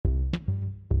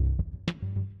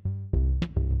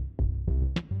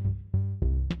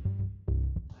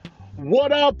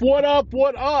What up, what up,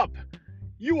 what up?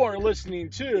 You are listening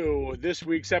to this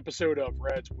week's episode of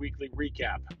Reds Weekly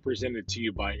Recap, presented to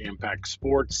you by Impact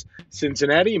Sports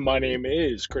Cincinnati. My name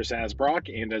is Chris Asbrock,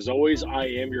 and as always, I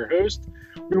am your host.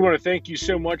 We want to thank you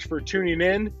so much for tuning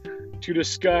in to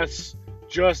discuss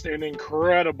just an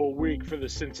incredible week for the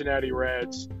Cincinnati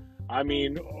Reds. I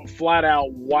mean, flat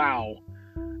out, wow.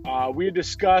 We had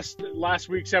discussed last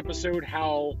week's episode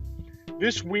how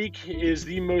this week is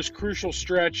the most crucial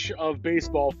stretch of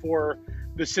baseball for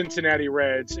the Cincinnati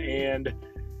Reds, and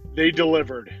they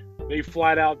delivered. They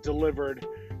flat out delivered,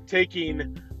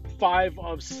 taking 5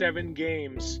 of 7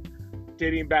 games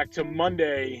dating back to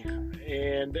Monday,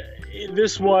 and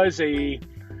this was a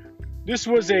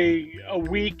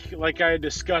week like I had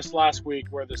discussed last week,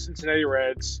 where the Cincinnati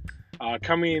Reds,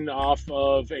 coming off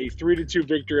of a 3-2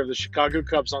 victory of the Chicago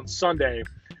Cubs on Sunday,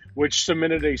 which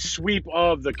cemented a sweep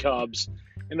of the Cubs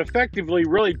and effectively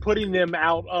really putting them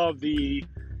out of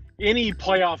any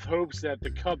playoff hopes that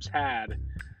the Cubs had.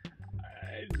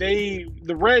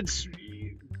 The Reds,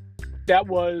 that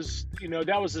was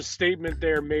a statement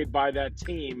there made by that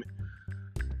team.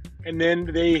 And then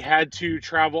they had to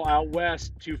travel out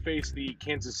west to face the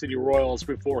Kansas City Royals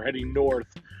before heading north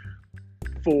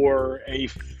for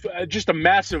just a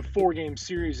massive 4-game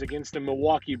series against the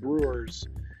Milwaukee Brewers.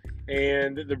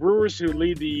 And the Brewers, who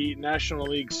lead the National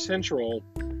League Central,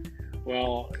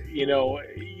 well,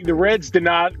 the Reds did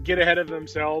not get ahead of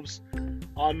themselves.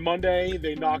 On Monday,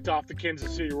 they knocked off the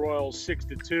Kansas City Royals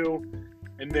 6-2.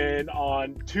 And then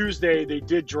on Tuesday, they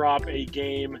did drop a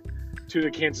game to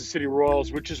the Kansas City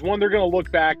Royals, which is one they're going to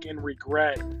look back and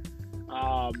regret.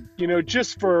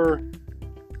 Just for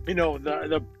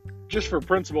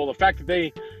principle, the fact that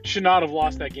they should not have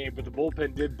lost that game, but the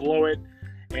bullpen did blow it.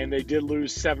 And they did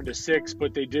lose 7-6,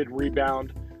 but they did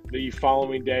rebound the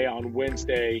following day on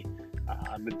Wednesday.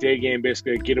 The day game,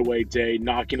 basically a getaway day,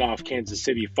 knocking off Kansas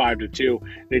City 5-2.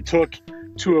 They took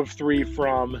 2 of 3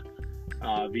 from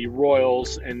the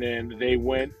Royals, and then they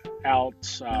went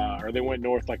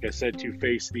north, like I said, to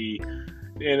face the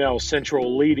NL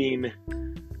Central leading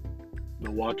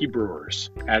Milwaukee Brewers.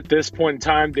 At this point in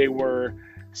time, they were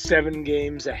 7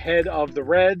 games ahead of the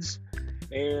Reds,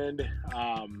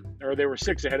 or they were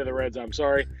 6 ahead of the Reds, I'm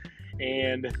sorry.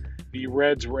 And the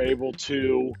Reds were able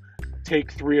to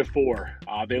take 3 of 4.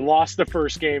 They lost the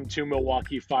first game to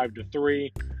Milwaukee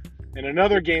 5-3. And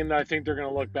another game that I think they're going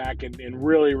to look back and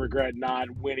really regret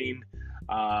not winning.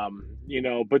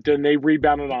 But then they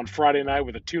rebounded on Friday night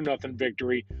with a 2-0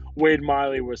 victory. Wade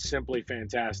Miley was simply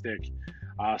fantastic.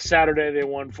 Saturday they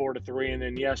won 4-3, and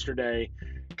then yesterday,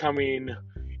 coming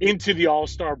into the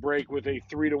All-Star break with a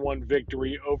 3-1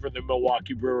 victory over the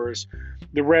Milwaukee Brewers.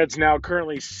 The Reds now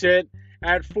currently sit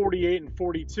at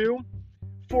 48-42,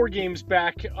 4 games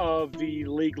back of the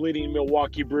league-leading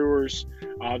Milwaukee Brewers.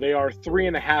 They are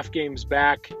 3.5 games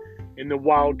back in the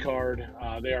wild card.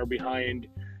 They are behind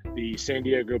the San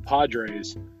Diego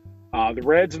Padres. The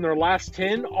Reds in their last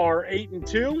 10 are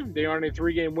 8-2. They are on a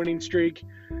 3-game winning streak.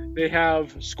 They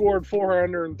have scored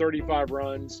 435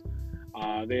 runs.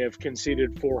 They have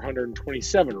conceded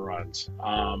 427 runs.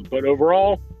 But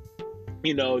overall,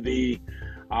 the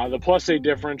plus-A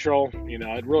differential,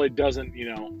 it really doesn't,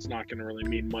 it's not going to really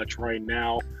mean much right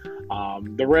now.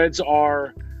 The Reds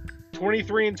are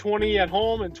 23-20 at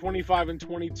home and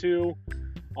 25-22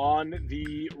 on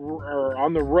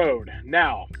the road.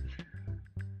 Now,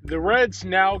 the Reds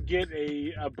now get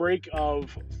a break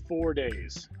of 4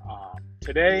 days.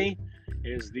 Today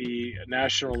is the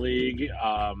National League,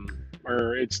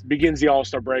 it begins the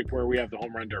All-Star break where we have the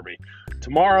Home Run Derby.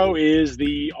 Tomorrow is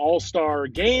the All-Star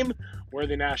game where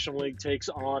the National League takes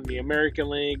on the American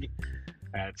League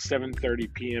at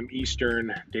 7:30 p.m.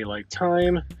 Eastern Daylight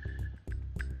Time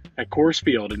at Coors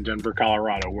Field in Denver,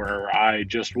 Colorado, where I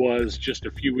was just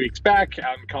a few weeks back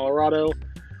out in Colorado.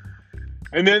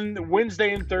 And then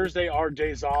Wednesday and Thursday are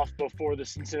days off before the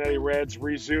Cincinnati Reds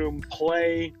resume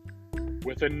play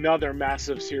with another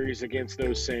massive series against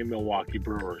those same Milwaukee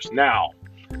Brewers. Now,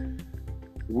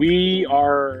 we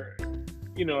are,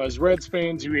 as Reds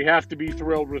fans, we have to be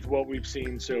thrilled with what we've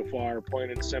seen so far,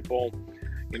 plain and simple.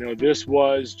 This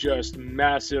was just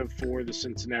massive for the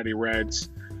Cincinnati Reds.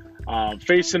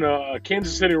 Facing a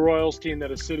Kansas City Royals team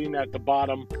that is sitting at the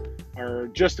bottom, or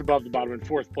just above the bottom in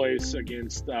 4th place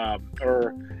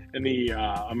in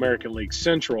the American League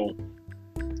Central.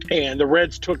 And the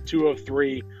Reds took 2 of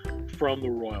 3 from the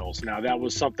Royals. Now, that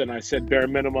was something I said bare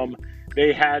minimum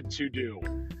they had to do.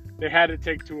 They had to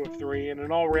take 2 of 3, and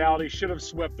in all reality, should have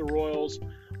swept the Royals.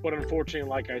 But unfortunately,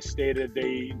 like I stated,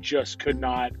 they just could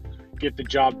not get the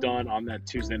job done on that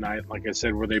Tuesday night, like I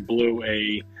said, where they blew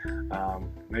a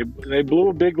they blew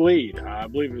a big lead. I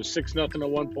believe it was 6-0 at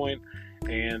one point,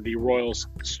 and the Royals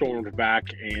stormed back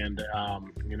and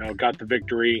got the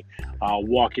victory,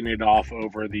 walking it off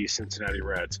over the Cincinnati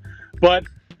Reds. But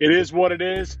it is what it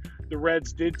is. The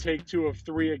Reds did take 2 of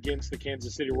 3 against the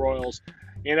Kansas City Royals,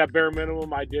 and at bare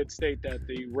minimum, I did state that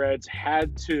the Reds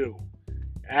had to,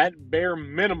 at bare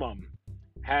minimum,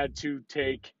 had to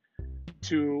take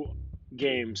 2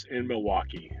 games in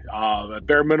Milwaukee. At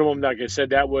bare minimum, like I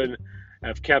said, that would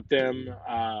have kept them,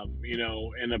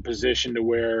 in a position to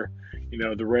where,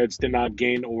 the Reds did not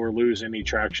gain or lose any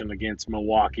traction against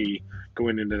Milwaukee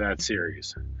going into that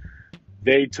series.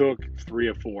 They took 3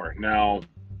 of 4. Now,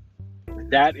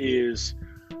 that is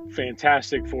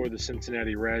fantastic for the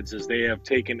Cincinnati Reds, as they have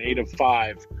taken 8 of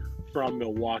 5 from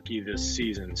Milwaukee this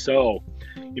season. So,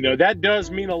 that does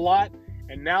mean a lot.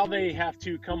 And now they have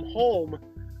to come home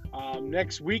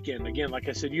next weekend. Again, like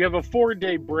I said, you have a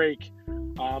 4-day break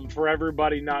for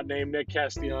everybody not named Nick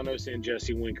Castellanos and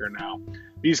Jesse Winker now.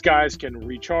 These guys can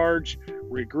recharge,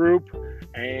 regroup,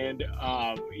 and,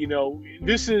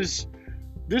 this is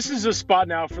a spot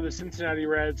now for the Cincinnati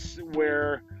Reds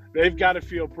where they've got to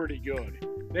feel pretty good.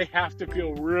 They have to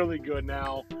feel really good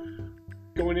now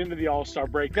going into the All-Star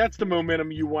break. That's the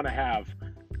momentum you want to have.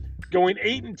 Going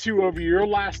 8-2 over your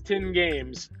last 10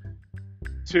 games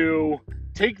to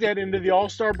take that into the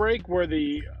All-Star break where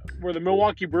the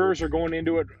Milwaukee Brewers are going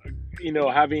into it,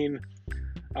 having,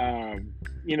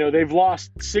 they've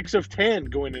lost 6 of 10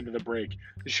 going into the break.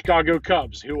 The Chicago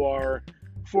Cubs, who are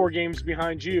 4 games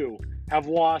behind you, have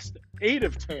lost 8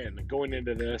 of 10 going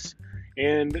into this.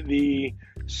 And the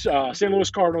St. Louis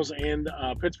Cardinals and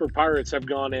Pittsburgh Pirates have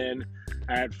gone in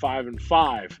at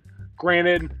 5-5.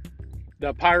 Granted,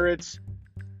 the Pirates,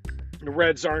 the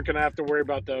Reds aren't going to have to worry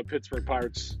about the Pittsburgh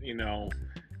Pirates,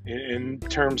 in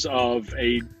terms of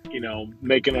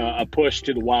making a push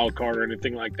to the wild card or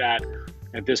anything like that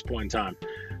at this point in time.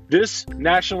 This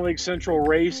National League Central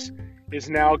race is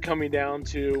now coming down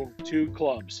to 2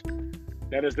 clubs.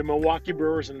 That is the Milwaukee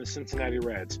Brewers and the Cincinnati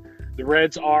Reds. The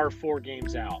Reds are 4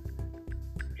 games out.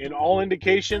 In all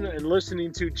indication, and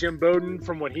listening to Jim Bowden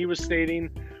from what he was stating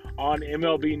on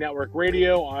MLB Network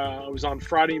Radio, it was on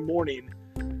Friday morning,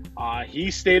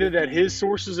 he stated that his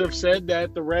sources have said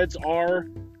that the Reds are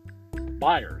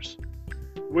buyers,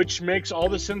 which makes all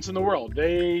the sense in the world.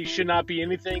 They should not be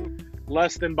anything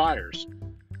less than buyers.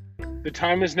 The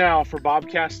time is now for Bob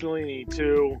Castellini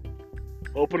to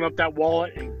open up that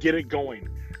wallet and get it going.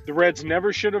 The Reds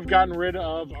never should have gotten rid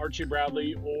of Archie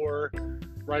Bradley or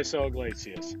Raisel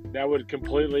Iglesias. That would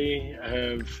completely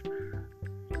have,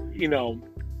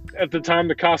 at the time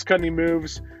the cost-cutting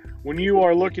moves, when you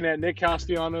are looking at Nick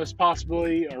Castellanos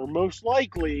possibly or most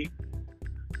likely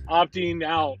opting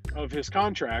out of his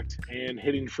contract and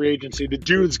hitting free agency, the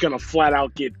dude's going to flat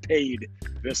out get paid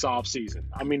this offseason.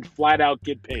 I mean, flat out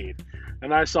get paid.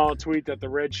 And I saw a tweet that the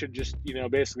Reds should just,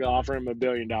 basically offer him $1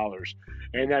 billion.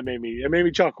 And that made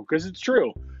me chuckle, because it's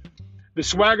true. The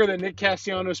swagger that Nick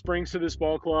Castellanos brings to this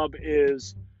ball club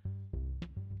is,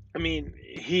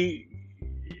 he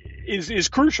is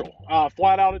crucial.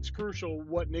 Flat out, it's crucial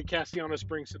what Nick Castellanos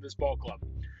brings to this ball club.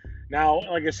 Now,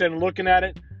 like I said, looking at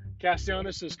it,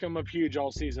 Castellanos has come up huge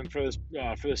all season for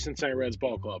the Cincinnati Reds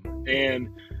ball club, and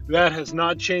that has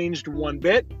not changed one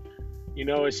bit.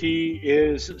 As he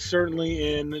is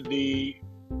certainly in the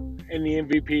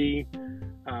MVP,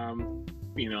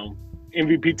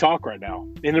 MVP talk right now.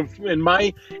 And in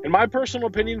my personal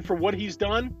opinion, for what he's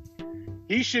done,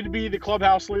 he should be the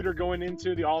clubhouse leader going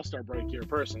into the All-Star break here.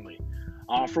 Personally,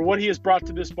 for what he has brought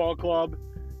to this ball club,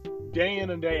 day in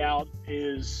and day out,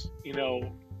 is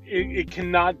it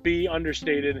cannot be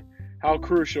understated how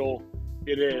crucial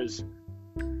it is.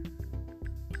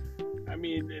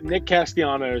 Nick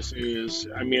Castellanos is,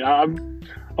 I'm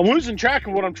losing track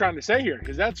of what I'm trying to say here,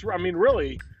 because that's what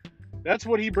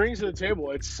he brings to the table.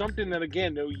 It's something that,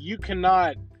 again, you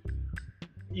can't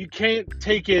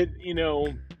take it,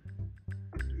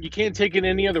 you can't take it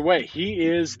any other way. He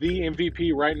is the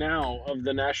MVP right now of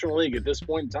the National League at this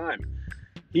point in time.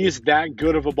 He is that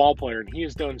good of a ball player, and he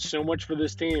has done so much for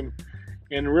this team.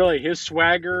 And really, his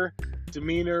swagger,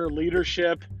 demeanor,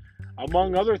 leadership,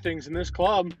 among other things in this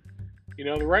club,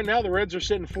 right now the Reds are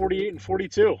sitting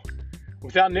 48-42.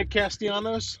 Without Nick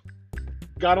Castellanos,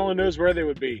 God only knows where they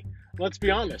would be. Let's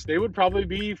be honest, they would probably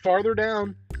be farther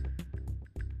down.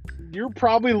 You're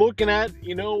probably looking at,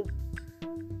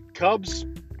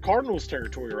 Cubs-Cardinals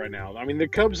territory right now. The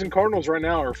Cubs and Cardinals right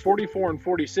now are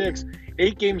 44-46,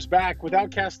 8 games back. Without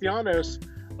Castellanos,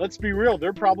 let's be real,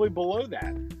 they're probably below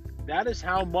that. That is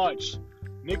how much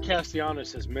Nick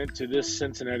Castellanos has meant to this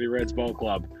Cincinnati Reds ball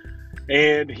club.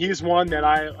 And he's one that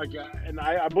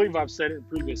I believe I've said it in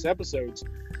previous episodes,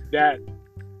 that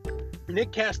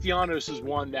Nick Castellanos is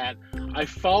one that I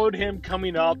followed him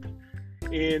coming up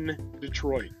in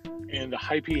Detroit and the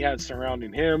hype he had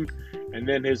surrounding him, and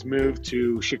then his move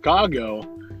to Chicago.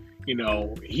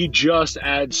 He just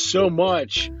adds so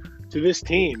much to this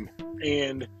team,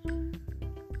 and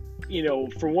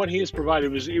for what he has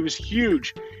provided, it was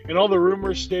huge. And all the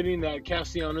rumors stating that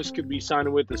Castellanos could be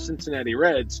signing with the Cincinnati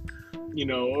Reds,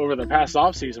 over the past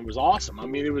offseason was awesome. I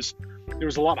mean, there was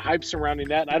a lot of hype surrounding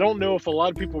that. I don't know if a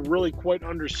lot of people really quite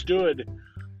understood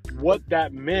what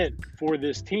that meant for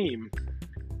this team,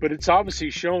 but it's obviously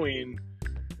showing,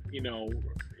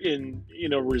 in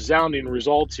resounding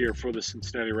results here for the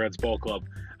Cincinnati Reds ball club.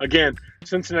 Again,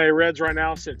 Cincinnati Reds right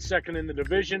now sit second in the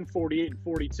division,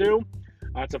 48-42.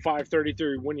 It's a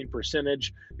 .533 winning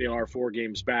percentage. They are 4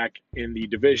 games back in the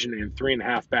division and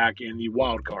 3.5 back in the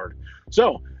wild card.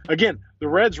 So, again, the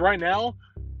Reds right now,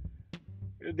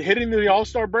 hitting the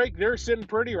All-Star break, they're sitting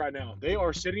pretty right now. They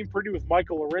are sitting pretty with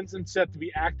Michael Lorenzen set to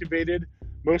be activated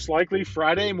most likely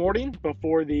Friday morning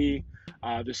before the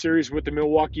series with the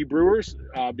Milwaukee Brewers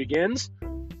begins.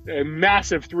 A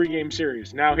massive 3-game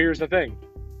series. Now, here's the thing.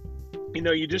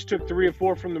 You just took 3 of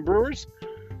 4 from the Brewers.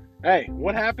 Hey,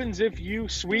 what happens if you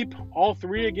sweep all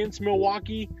 3 against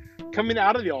Milwaukee coming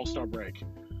out of the All-Star break?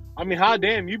 I mean, hot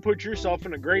damn, you put yourself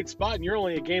in a great spot, and you're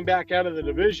only a game back out of the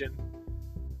division.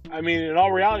 I mean, in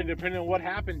all reality, depending on what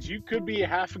happens, you could be a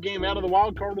half a game out of the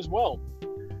wild card as well,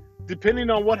 depending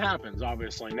on what happens,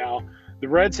 obviously. Now, the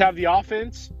Reds have the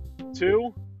offense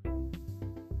to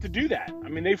do that. I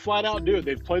mean, they flat out do it.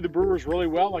 They've played the Brewers really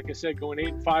well. Like I said, going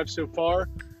 8-5 so far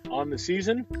on the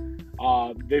season.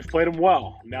 They've played them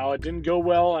well. Now, it didn't go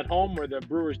well at home where the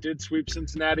Brewers did sweep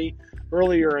Cincinnati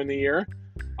earlier in the year.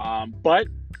 But,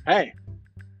 hey,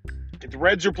 the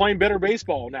Reds are playing better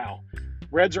baseball now.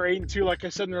 Reds are 8-2, like I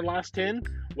said, in their last 10,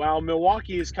 while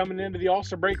Milwaukee is coming into the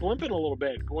All-Star break limping a little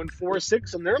bit, going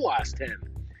 4-6 in their last 10.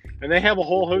 And they have a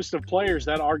whole host of players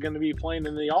that are going to be playing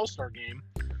in the All-Star game.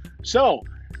 So,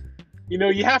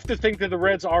 you have to think that the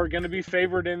Reds are going to be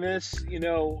favored in this,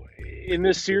 in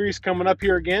this series coming up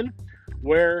here again,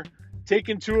 where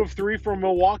taking 2 of 3 from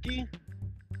Milwaukee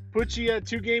puts you at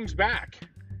 2 games back.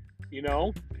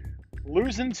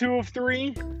 Losing 2 of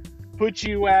 3 puts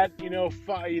you at,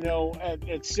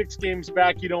 at 6 games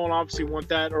back. You don't obviously want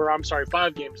that, or I'm sorry,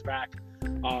 5 games back.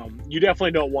 You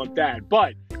definitely don't want that.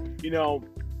 But,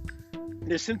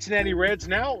 the Cincinnati Reds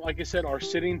now, like I said, are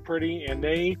sitting pretty, and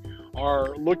they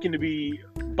are looking to be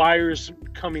buyers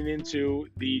coming into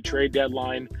the trade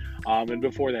deadline and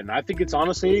before that. And I think it's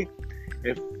honestly,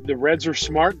 if the Reds are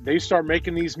smart, they start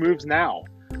making these moves now.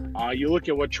 You look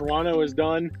at what Toronto has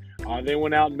done. They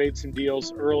went out and made some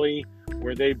deals early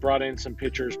where they brought in some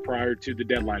pitchers prior to the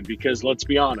deadline because, let's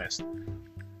be honest,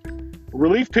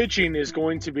 relief pitching is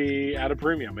going to be at a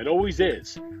premium. It always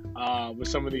is with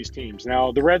some of these teams.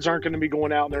 Now, the Reds aren't going to be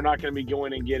going out and they're not going to be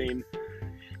going and getting,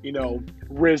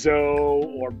 Rizzo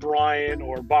or Bryant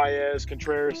or Baez,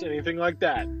 Contreras, anything like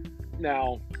that.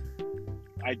 Now,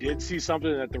 I did see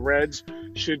something that the Reds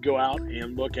should go out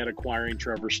and look at acquiring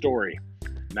Trevor Story.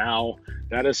 Now,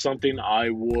 that is something I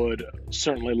would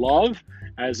certainly love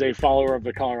as a follower of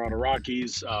the Colorado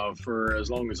Rockies for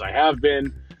as long as I have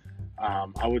been.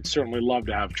 I would certainly love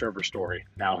to have Trevor Story.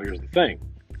 Now, here's the thing.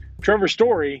 Trevor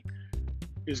Story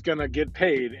is going to get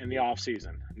paid in the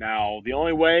offseason. Now, the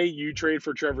only way you trade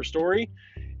for Trevor Story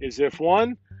is if,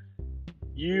 one,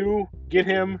 you get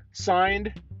him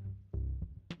signed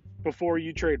before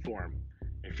you trade for him.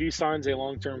 If he signs a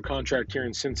long-term contract here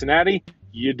in Cincinnati,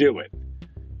 you do it.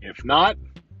 If not,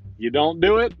 you don't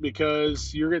do it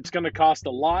because it's going to cost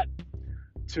a lot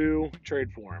to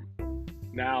trade for him.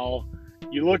 Now,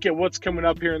 you look at what's coming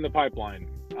up here in the pipeline,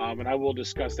 and I will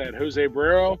discuss that. Jose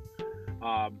Barrero,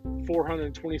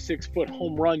 426-foot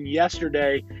home run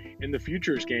yesterday in the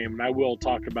Futures game, and I will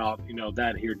talk about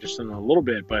that here just in a little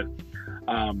bit. But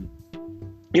I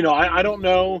don't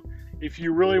know if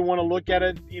you really want to look at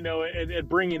it, at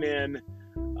bringing in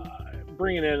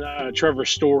Trevor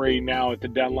Story now at the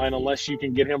deadline, unless you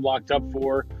can get him locked up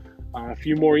for a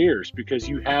few more years, because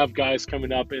you have guys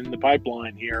coming up in the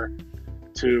pipeline here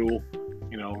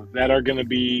that are going to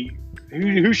be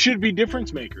who should be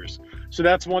difference makers. So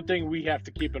that's one thing we have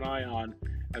to keep an eye on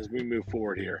as we move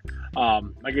forward here.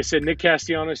 Like I said, Nick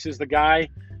Castellanos is the guy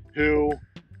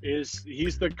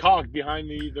he's the cog behind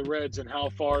the Reds and how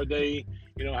far they've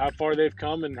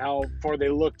come and how far they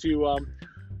look to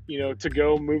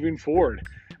go moving forward.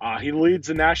 He leads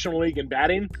the National League in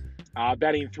batting,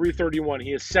 batting .331.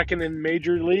 He is second in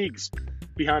major leagues.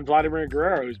 behind Vladimir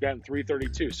Guerrero, who's batting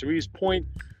 .332. So he's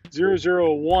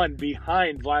 .001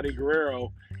 behind Vladdy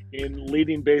Guerrero in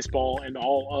leading baseball and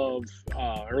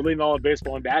leading all of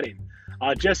baseball in batting.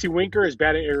 Jesse Winker is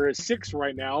batting is 6th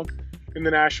right now in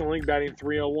the National League, batting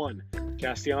 .301.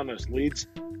 Castellanos leads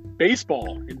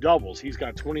baseball in doubles. He's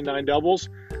got 29 doubles,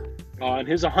 and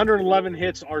his 111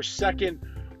 hits are 2nd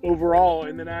overall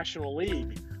in the National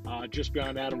League, just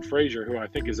beyond Adam Frazier, who I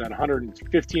think is at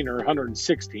 115 or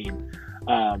 116.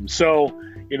 So,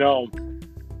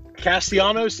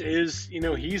 Castellanos is,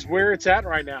 he's where it's at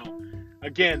right now.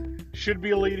 Again, should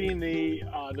be leading the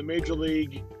Major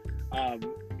League,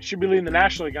 should be leading the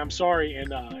National League,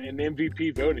 in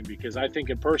MVP voting, because I think,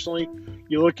 personally,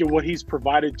 you look at what he's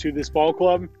provided to this ball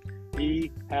club,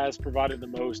 he has provided the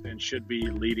most and should be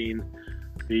leading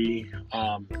the,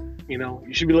 you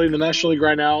should be leading the National League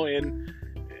right now in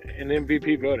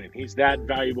MVP voting. He's that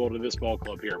valuable to this ball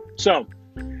club here. So,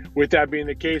 with that being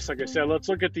the case, like I said, let's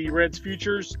look at the Reds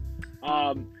futures.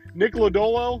 Nick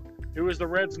Lodolo, who is the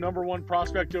Reds' #1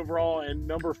 prospect overall and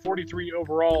number 43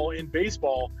 overall in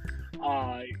baseball,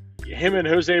 him and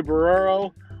Jose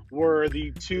Barrero were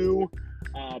the 2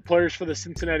 players for the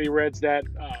Cincinnati Reds that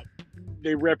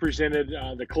they represented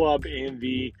the club in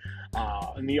the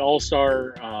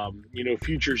All-Star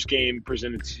futures game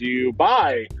presented to you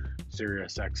by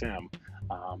SiriusXM.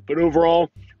 But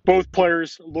overall, both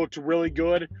players looked really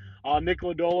good. Nick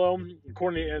Lodolo,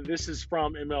 according to this is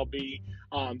from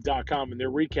MLB.com in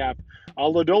their recap,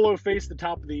 Lodolo faced the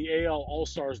top of the AL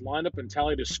All-Stars lineup and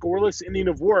tallied a scoreless inning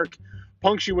of work,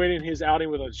 punctuating his outing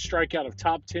with a strikeout of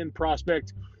top 10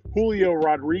 prospect Julio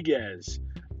Rodriguez.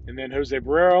 And then Jose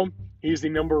Barrero, he's the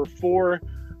number 4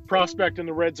 prospect in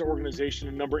the Reds organization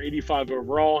and number 85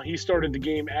 overall. He started the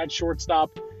game at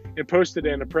shortstop and posted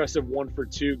an impressive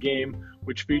 1-for-2 game,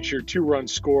 which featured 2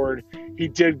 runs scored. He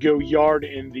did go yard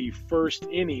in the first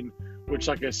inning, which,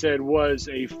 like I said, was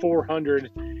a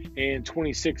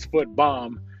 426-foot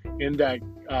bomb in that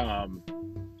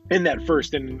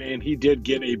first inning, and he did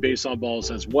get a base on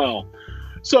balls as well.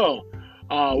 So,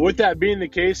 with that being the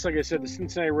case, like I said, the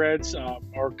Cincinnati Reds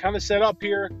are kind of set up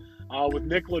here with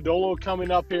Nick Lodolo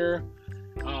coming up here.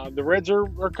 The Reds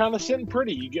are kind of sitting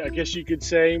pretty, I guess you could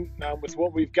say, with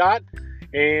what we've got.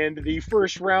 And the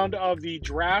first round of the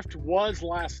draft was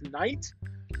last night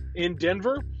in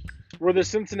Denver, where the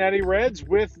Cincinnati Reds,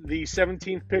 with the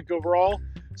 17th pick overall,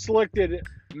 selected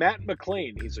Matt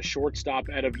McLean. He's a shortstop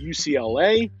out of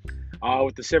UCLA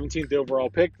with the 17th overall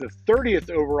pick. The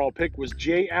 30th overall pick was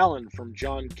Jay Allen from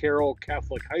John Carroll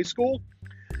Catholic High School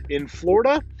in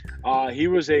Florida. He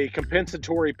was a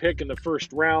compensatory pick in the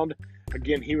first round.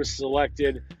 Again, he was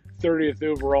selected 30th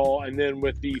overall. And then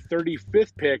with the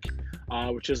 35th pick,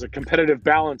 which is a competitive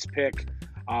balance pick,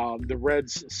 the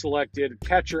Reds selected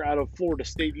catcher out of Florida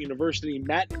State University,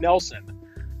 Matt Nelson.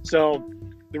 So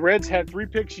the Reds had 3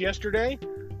 picks yesterday,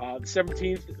 the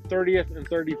 17th, 30th, and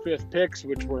 35th picks,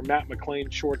 which were Matt McLean,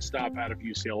 shortstop out of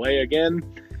UCLA again,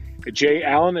 Jay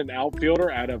Allen, an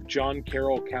outfielder out of John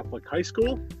Carroll Catholic High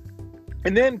School,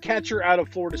 and then catcher out of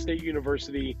Florida State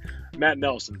University, Matt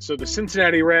Nelson. So the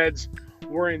Cincinnati Reds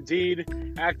were indeed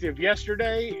active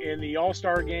yesterday in the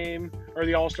All-Star game, or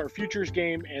the All-Star Futures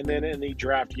game, and then in the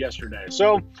draft yesterday.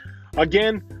 So,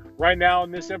 again, right now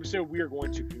in this episode, we are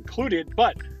going to conclude it,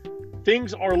 but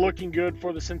things are looking good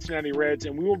for the Cincinnati Reds,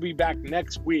 and we will be back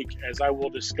next week as I will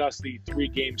discuss the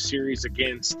 3-game series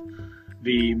against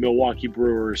the Milwaukee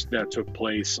Brewers that took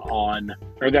place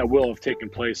that will have taken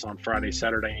place on Friday,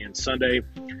 Saturday, and Sunday,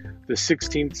 the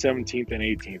 16th, 17th, and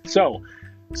 18th. So,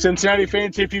 Cincinnati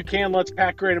fans, if you can, let's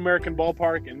pack Great American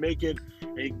Ballpark and make it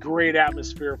a great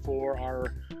atmosphere for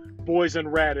our boys in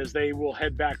red as they will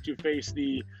head back to face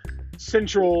the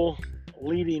Central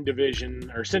Division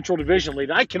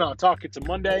lead. I cannot talk. It's a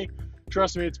Monday.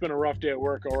 Trust me, it's been a rough day at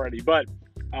work already. But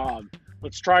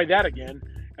let's try that again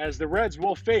as the Reds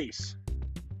will face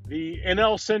the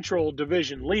NL Central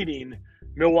Division leading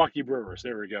Milwaukee Brewers.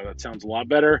 There we go. That sounds a lot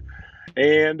better.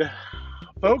 And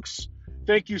folks,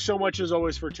 thank you so much as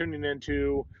always for tuning in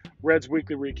to Reds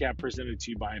Weekly Recap presented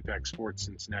to you by Impact Sports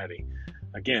Cincinnati.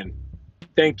 Again,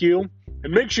 thank you.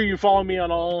 And make sure you follow me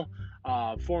on all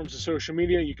forms of social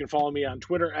media. You can follow me on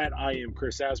Twitter at I am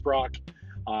Chris Asbrock.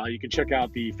 You can check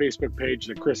out the Facebook page,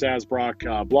 the Chris Asbrock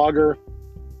blogger.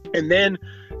 And then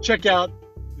check out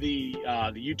the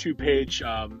YouTube page,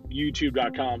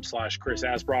 youtube.com/Chris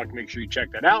Asbrock. Make sure you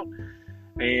check that out.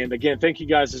 And again, thank you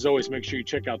guys as always. Make sure you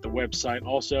check out the website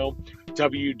also,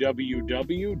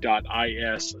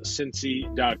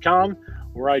 www.iscincy.com,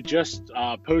 where I just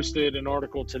posted an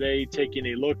article today taking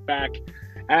a look back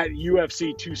at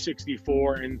UFC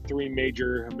 264 and 3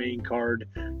 major main card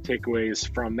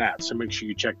takeaways from that. So make sure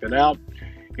you check that out.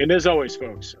 And as always,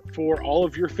 folks, for all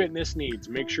of your fitness needs,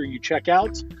 make sure you check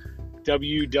out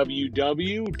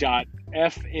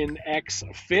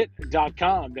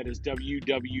www.fnxfit.com. That is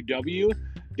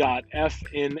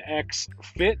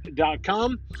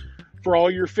www.fnxfit.com for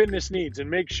all your fitness needs. And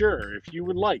make sure, if you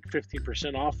would like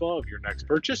 15% off of your next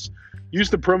purchase, use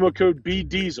the promo code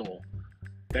BDIESEL.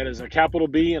 That is a capital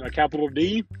B and a capital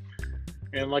D.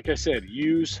 And like I said,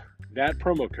 use that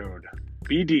promo code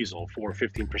BDIESEL for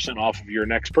 15% off of your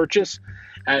next purchase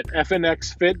at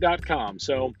fnxfit.com.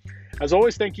 So, as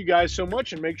always, thank you guys so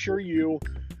much, and make sure you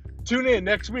tune in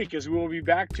next week as we will be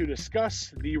back to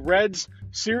discuss the Reds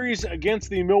series against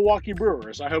the Milwaukee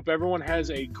Brewers. I hope everyone has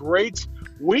a great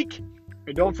week,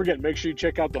 and don't forget, make sure you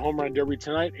check out the Home Run Derby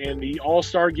tonight and the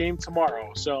All-Star Game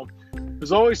tomorrow. So,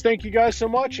 as always, thank you guys so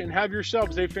much, and have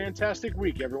yourselves a fantastic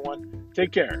week, everyone.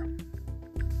 Take care.